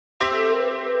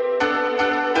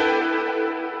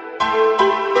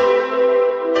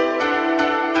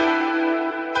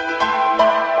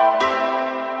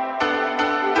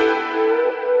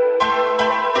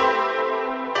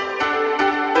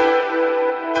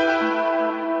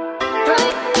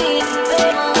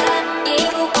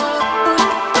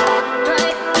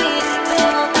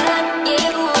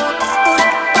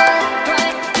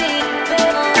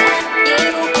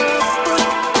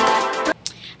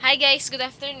good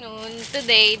afternoon.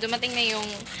 Today, dumating na yung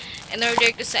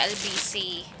in-order ko sa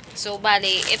LBC. So,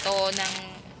 bali, ito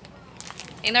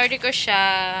in-order ko siya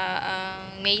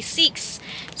May 6.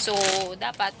 So,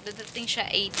 dapat dadating siya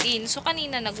 18. So,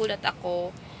 kanina nagulat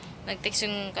ako.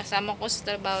 Nag-text yung kasama ko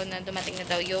sa trabaho na dumating na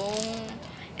daw yung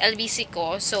LBC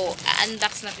ko. So,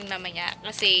 unbox natin mamaya.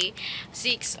 Kasi,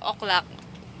 6 o'clock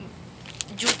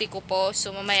duty ko po.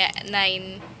 So, mamaya 9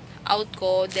 out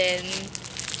ko. Then,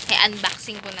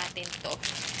 i-unboxing ko natin to.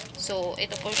 So,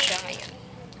 ito po siya ngayon.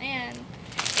 Ayan.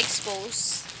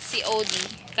 Expose. COD.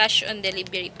 Cash on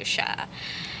delivery po siya.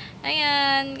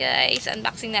 Ayan, guys.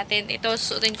 Unboxing natin. Ito,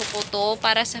 suotin ko po to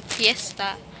para sa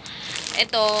fiesta.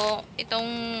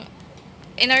 Itong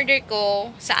in-order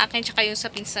ko sa akin tsaka yung sa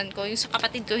pinsan ko. Yung sa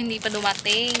kapatid ko, hindi pa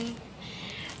dumating.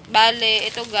 Bale,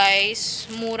 ito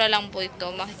guys, mura lang po ito.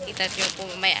 Makikita nyo po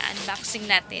may unboxing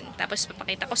natin. Tapos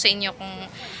papakita ko sa inyo kung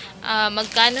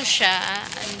magkano siya.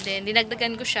 And then,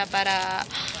 dinagdagan ko siya para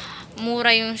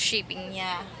mura yung shipping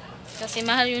niya. Kasi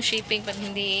mahal yung shipping pag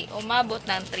hindi umabot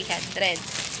ng 300.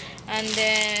 And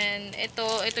then,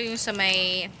 ito yung sa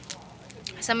may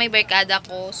barkada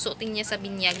ko. Suotin niya sa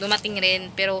binyag. Dumating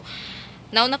rin. Pero,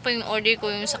 nauna pa yung order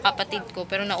ko yung sa kapatid ko.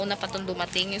 Pero nauna pa itong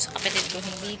dumating. Yung sa kapatid ko,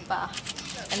 hindi pa.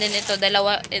 And then ito,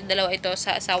 dalawa ito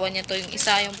sa asawa niya to, yung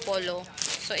isa yung polo.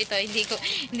 So ito, hindi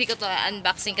ko to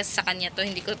unboxing kasi sa kanya to,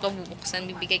 hindi ko to bubuksan,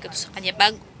 bibigay ko to sa kanya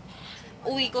pag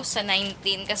uwi ko sa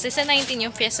 19. Kasi sa 19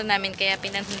 yung fiesta namin, kaya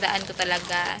pinaghandaan ko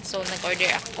talaga. So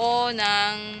nag-order ako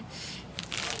ng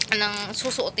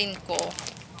susuotin ko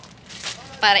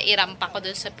para irampa ko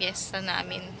dun sa fiesta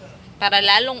namin. Para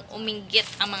lalong uminggit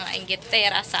ang mga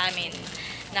inggitera sa amin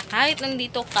na kahit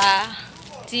nandito ka,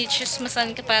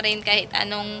 chismisan ka pa rin kahit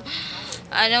anong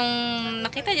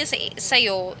nakita niya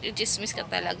sa'yo, chismis ka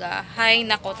talaga. Hay,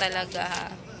 nako talaga.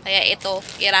 Kaya ito,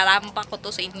 irarampa ko to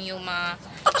sa inyo mga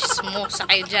chismo sa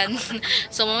kayo dyan.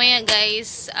 So, mamaya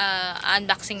guys,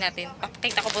 unboxing natin.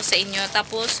 Papakita ko po sa inyo.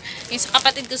 Tapos, yung sa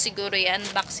kapatid ko siguro,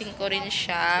 unboxing ko rin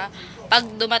siya pag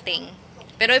dumating.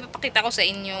 Pero ipapakita ko sa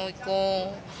inyo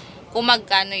kung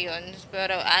magkano yun.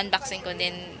 Pero, unboxing ko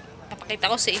din.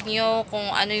 Papakita ko sa inyo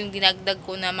kung ano yung dinagdag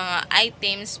ko na mga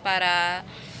items para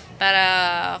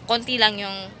konti lang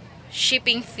yung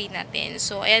shipping fee natin.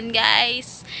 So, ayan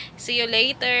guys. See you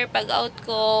later pag out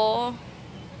ko.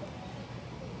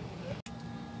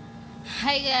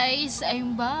 Hi guys,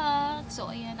 I'm back. So,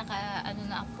 ayan, naka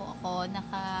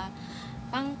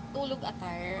pangtulog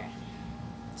attire.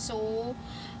 So,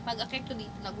 pag-akit ko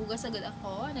dito, nagugas agad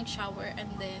ako, nag-shower,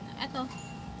 and then, eto,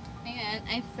 ayan,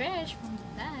 I'm fresh from the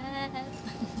bath.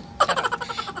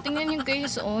 Tingnan nyo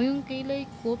guys, yung kilay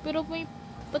ko. Pero may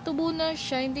patubo na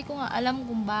siya. Hindi ko nga alam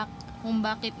kung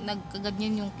bakit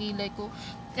nagkaganyan yung kilay ko.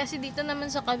 Kasi dito naman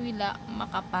sa kabila,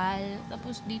 makapal.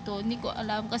 Tapos dito, hindi ko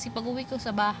alam. Kasi pag uwi ko sa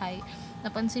bahay,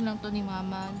 napansin lang to ni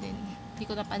mama. Then, hindi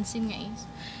ko napansin guys.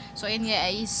 So, ayan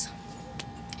guys.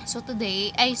 So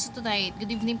tonight, good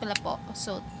evening pala po.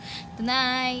 So,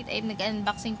 tonight, ay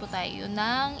nag-unboxing po tayo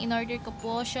ng in-order ko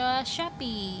po sa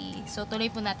SHOPEE. So,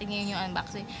 tuloy po natin ngayon yung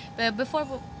unboxing. Pero before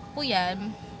po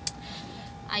yan,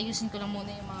 ayusin ko lang muna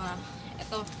yung mga,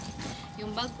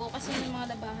 yung bag ko. Kasi yung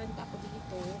mga labahan pa ako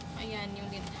dito. Ayan,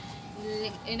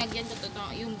 inagyan ko to,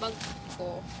 yung bag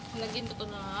ko. Inagyan ko to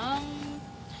ng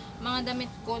mga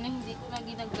damit ko na hindi ko na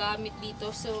ginagamit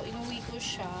dito. So, inuwi ko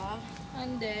siya.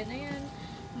 And then, ayan,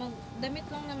 damit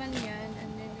lang naman yan.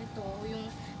 And then ito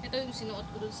yung sinuot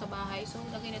ko dun sa bahay. So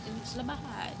lagay natin dito sa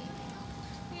labahan.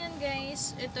 Ayan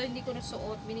guys, ito hindi ko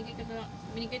nasuot, binigay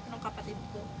ko ng kapatid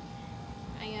ko.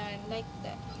 Ayan, like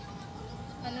that.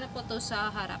 Ano na po to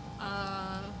sa harap,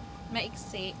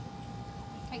 maiksi,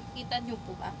 makikita nyo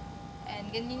po ba? And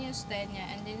ganyan yung style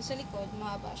niya. And then sa likod,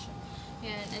 mahaba siya.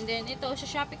 Ayan, and then ito, sa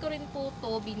Shopee ko rin po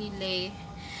to binili.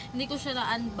 Hindi ko siya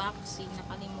na-unboxing,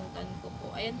 nakalimutan ko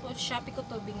po. Ayan po, Shopee ko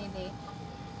to binili.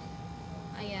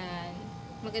 Ayan,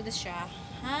 maganda siya.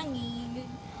 Hanging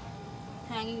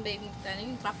ba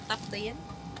yung crop top na yan?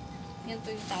 Yan po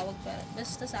yung tawag pa.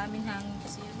 Basta sa amin hanging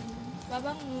kasi yan.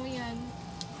 Babango yan.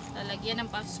 Lalagyan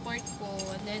ng passport ko.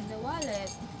 And then the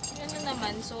wallet. Yan yun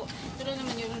naman. So, ito lang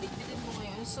naman yung liquid ko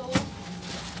ngayon. So,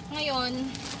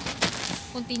 ngayon,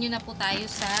 continue na po tayo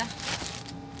sa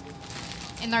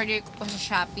in-order ko po sa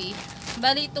Shopee.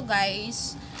 Bali ito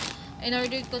guys,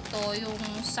 in-order ko to yung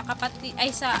sa kapatid,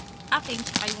 ay sa akin,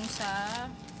 saka yung sa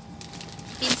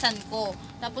pinsan ko.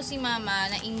 Tapos si mama,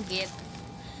 nainggit.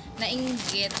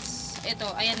 Ito,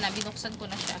 ayan na, binuksan ko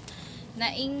na siya.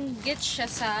 Nainggit siya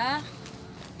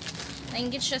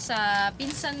sa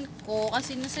pinsan ko.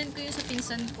 Kasi nasend ko yung sa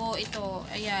pinsan ko. Ito,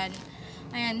 ayan.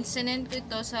 Ayan, sinend ko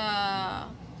ito sa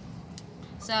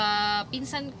sa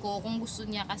pinsan ko kung gusto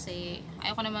niya kasi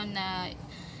ayoko naman na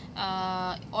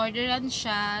orderan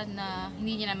siya na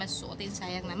hindi niya naman suotin,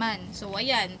 sayang naman. So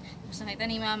ayan, tapos nakita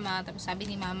ni mama, tapos sabi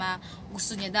ni mama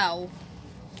gusto niya daw.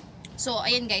 So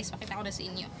ayan guys, pakita ko na sa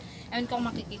inyo. Ayun kung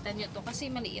makikita niyo to kasi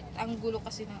maliit. Ang gulo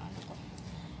kasi ng ano ko.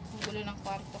 Ang gulo ng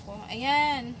kwarto ko.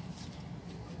 Ayan.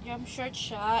 Jump short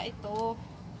siya. Ito.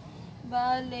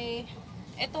 Bale.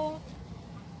 Ito.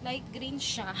 Light green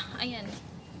siya. Ayan.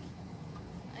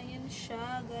 Ayan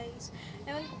siya guys.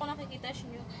 Ewan ko kung nakikita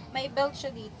niyo. May belt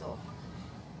siya dito.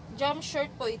 Jump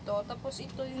short po ito. Tapos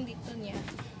ito yung dito niya.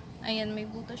 Ayan. May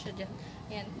buto siya dyan.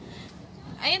 Ayan.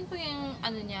 Ayan po yung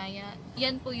ano niya.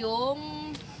 Yan po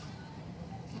yung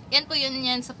yan po yun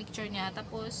yan sa picture niya.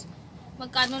 Tapos,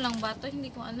 magkano lang ba ito?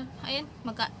 Hindi ko ano. Ayan,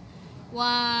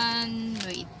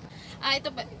 wait.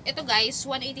 Ito guys,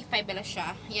 185 pala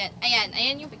siya.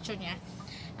 Ayan yung picture niya.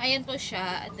 Ayan po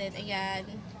siya. And then, ayan.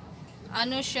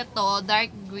 Ano siya to?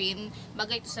 Dark green.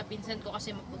 Bagay ito sa pinsan ko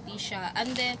kasi maputi siya.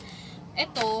 And then,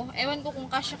 ito, ewan ko kung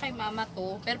kasya kay mama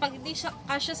to. Pero pag hindi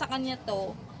kasya sa kanya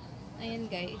to, ayan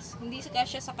guys. Hindi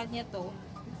kasya sa kanya to.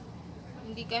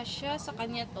 Hindi kasya sa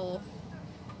kanya to.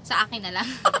 Sa akin na lang.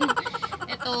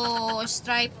 Ito,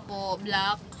 stripe po,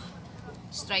 black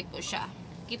stripe po siya.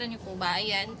 Kita nyo po ba?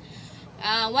 Ayan.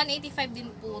 185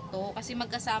 din po to. Kasi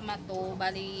magkasama to.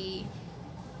 Bali,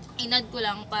 inad ko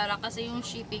lang para kasi yung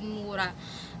shipping mura.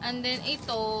 And then,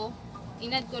 ito,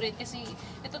 inad ko rin kasi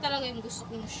ito talaga yung gusto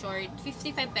kong short.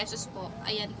 55 pesos po.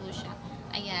 Ayan po siya.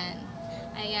 Ayan.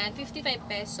 Ayan, 55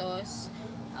 pesos.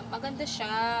 Maganda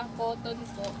siya. Cotton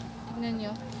po. Tignan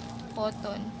nyo.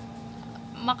 Cotton.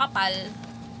 Makapal.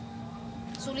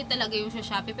 Sulit talaga yung sa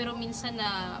Shopee, pero minsan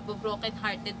na broken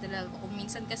hearted talaga kung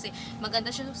minsan kasi maganda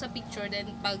siya sa picture,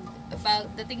 then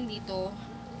pagdating dito,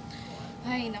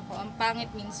 ay nako, ang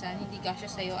pangit minsan, hindi kasya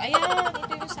sa'yo. Ayan,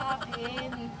 ito yung sa akin.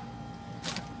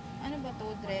 Ano ba to?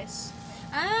 Dress.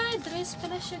 Dress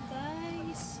pala siya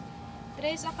guys.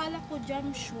 Dress, akala ko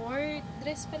jump short.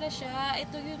 Dress pala siya.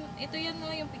 Ito yun no,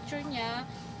 yung picture niya.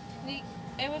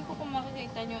 Ewan ko kung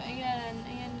makikita nyo. Ayan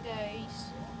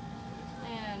guys.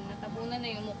 Ayan, natabunan na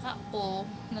yung mukha ko.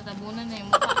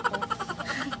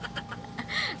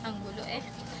 Ang gulo eh.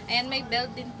 Ayan, may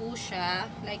belt din po siya.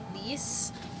 Like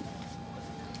this.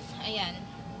 Ayan.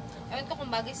 Ewan ko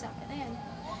kung bagay sa akin. Ayan.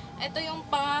 Ito yung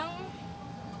pang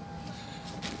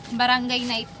barangay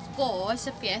night ko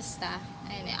sa fiesta.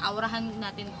 Ayan, aurahan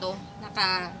natin to.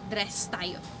 Naka-dress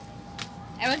tayo.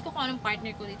 Ewan ko kung anong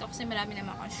partner ko dito kasi marami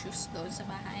naman akong shoes doon sa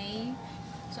bahay.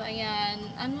 So,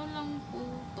 ayan. Ano lang po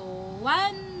to?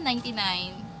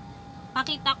 199.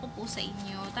 Pakita ko po sa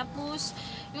inyo. Tapos,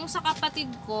 yung sa kapatid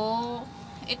ko,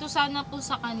 ito sana po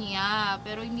sa kanya.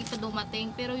 Pero hindi pa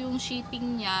dumating. Pero yung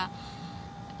shipping niya,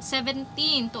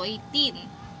 17 to 18.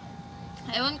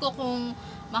 Ewan ko kung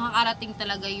makakarating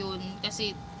talaga yun.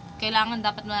 Kasi, kailangan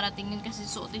dapat marating yun kasi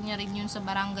suotin niya rin yun sa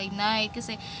barangay night.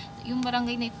 Kasi yung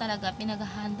barangay night talaga,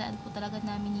 pinaghahandaan po talaga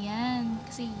namin yan.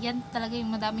 Kasi yan talaga yung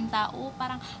madaming tao.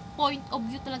 Parang point of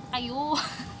view talaga kayo.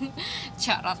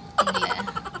 Charot.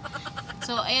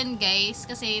 So, ayan guys.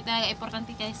 Kasi talaga,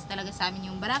 importante kasi talaga sa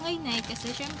amin yung barangay night.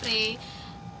 Kasi syempre,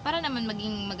 para naman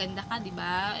maging maganda ka,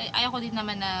 diba? Ayaw ko din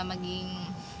naman na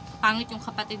maging pangit yung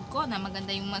kapatid ko na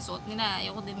maganda yung masuot nila.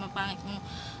 Ayaw ko din mapangit yung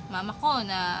mama ko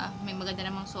na may maganda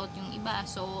namang suot yung iba.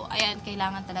 So, ayan,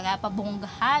 kailangan talaga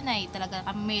pabonggahanay talaga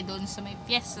kami doon sa may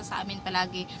fiesta sa amin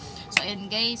palagi. So, ayan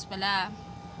guys, pala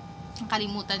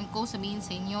kalimutan ko sabihin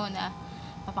sa inyo na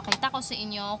papakita ko sa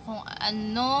inyo kung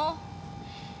ano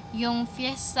yung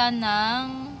fiesta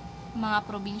ng mga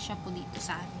probinsya po dito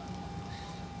sa amin.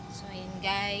 So, ayan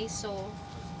guys. So,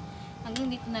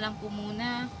 hanggang dito na lang po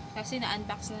muna kasi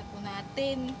na-unbox na po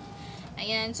natin.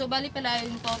 Ayan, so bali pala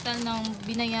yung total ng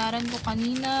binayaran ko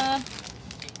kanina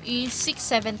is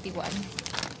 671.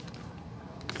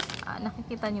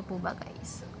 Nakikita nyo po ba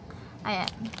guys? Ayan.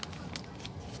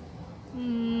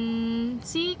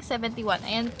 671.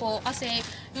 Ayan po, kasi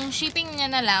yung shipping niya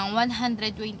na lang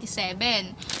 127.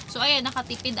 So ayan,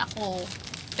 nakatipid ako.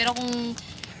 Pero kung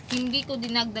hindi ko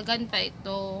dinagdagan pa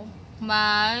ito,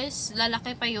 mas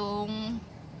lalaki pa yung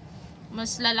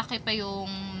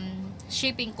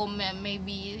shipping ko,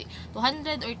 maybe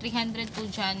 200 or 300 po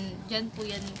dyan po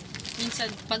yan.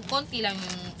 Minsan, pag konti lang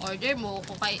yung order mo,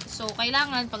 so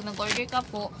kailangan, pag nag-order ka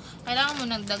po, kailangan mo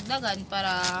nang dagdagan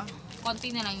para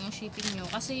konti na lang yung shipping nyo.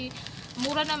 Kasi,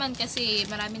 mura naman kasi,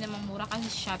 marami namang mura kasi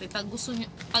sa Shopee. Pag gusto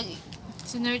nyo, pag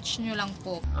sinearch nyo lang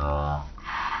po,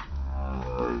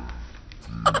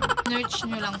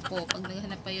 pag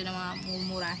naghanap kayo ng mga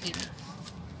mumurahin.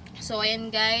 So,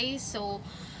 ayan guys. So,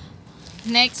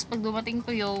 next, pag dumating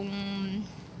po yung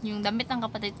yung damit ng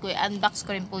kapatid ko, unbox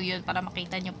ko rin po yun para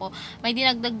makita nyo po. May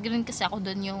dinagdag rin kasi ako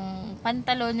doon yung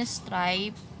pantalon na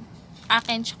stripe,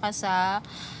 akin tsaka sa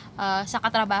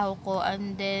katrabaho ko.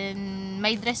 And then,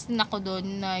 may dress din ako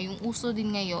doon na yung uso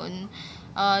din ngayon.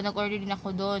 Nag-order din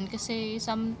ako doon kasi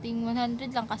something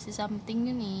 100 lang kasi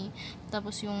something yun eh.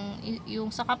 Tapos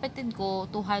yung sa kapatid ko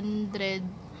 225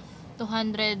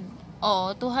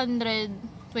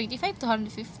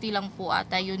 250 lang po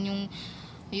ata yun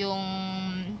yung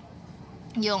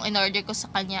in order ko sa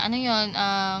kanya. Ano yun,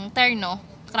 ang terno,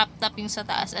 crop top yung sa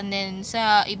taas, and then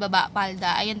sa ibaba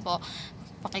palda. Ayan po,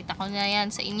 pakita ko na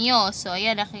yan sa inyo. So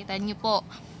ayan, nakita nyo po.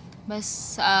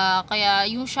 Kaya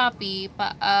yung Shopee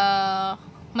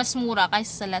mas mura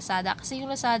kaysa sa Lazada, kasi yung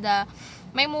Lazada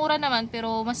may mura naman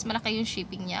pero mas malaki yung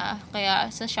shipping niya. Kaya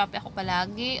sa Shopee ako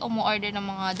palagi umu-order ng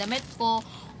mga damit ko,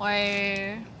 or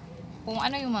kung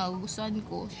ano yung magugustuhan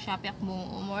ko, Shopee ako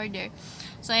umu-order.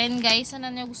 So ayan guys,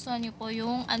 sana nagustuhan nyo po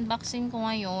yung unboxing ko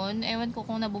ngayon. Ewan ko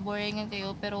kung naboboringan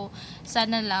kayo, pero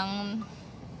sana lang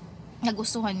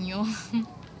nagustuhan nyo.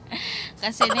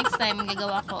 Kasi next time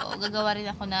gagawa rin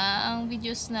ako ng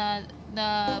videos na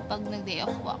pag nag-day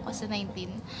off po ako sa 19.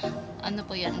 Ano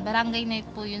po yan, barangay night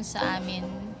po yun sa amin.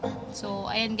 So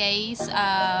ayan guys,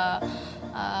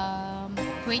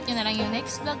 wait nyo na lang yung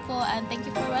next vlog ko, and thank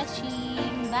you for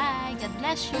watching. Bye, God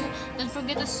bless you. Don't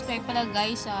forget to subscribe pala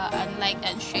guys, and like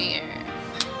and share.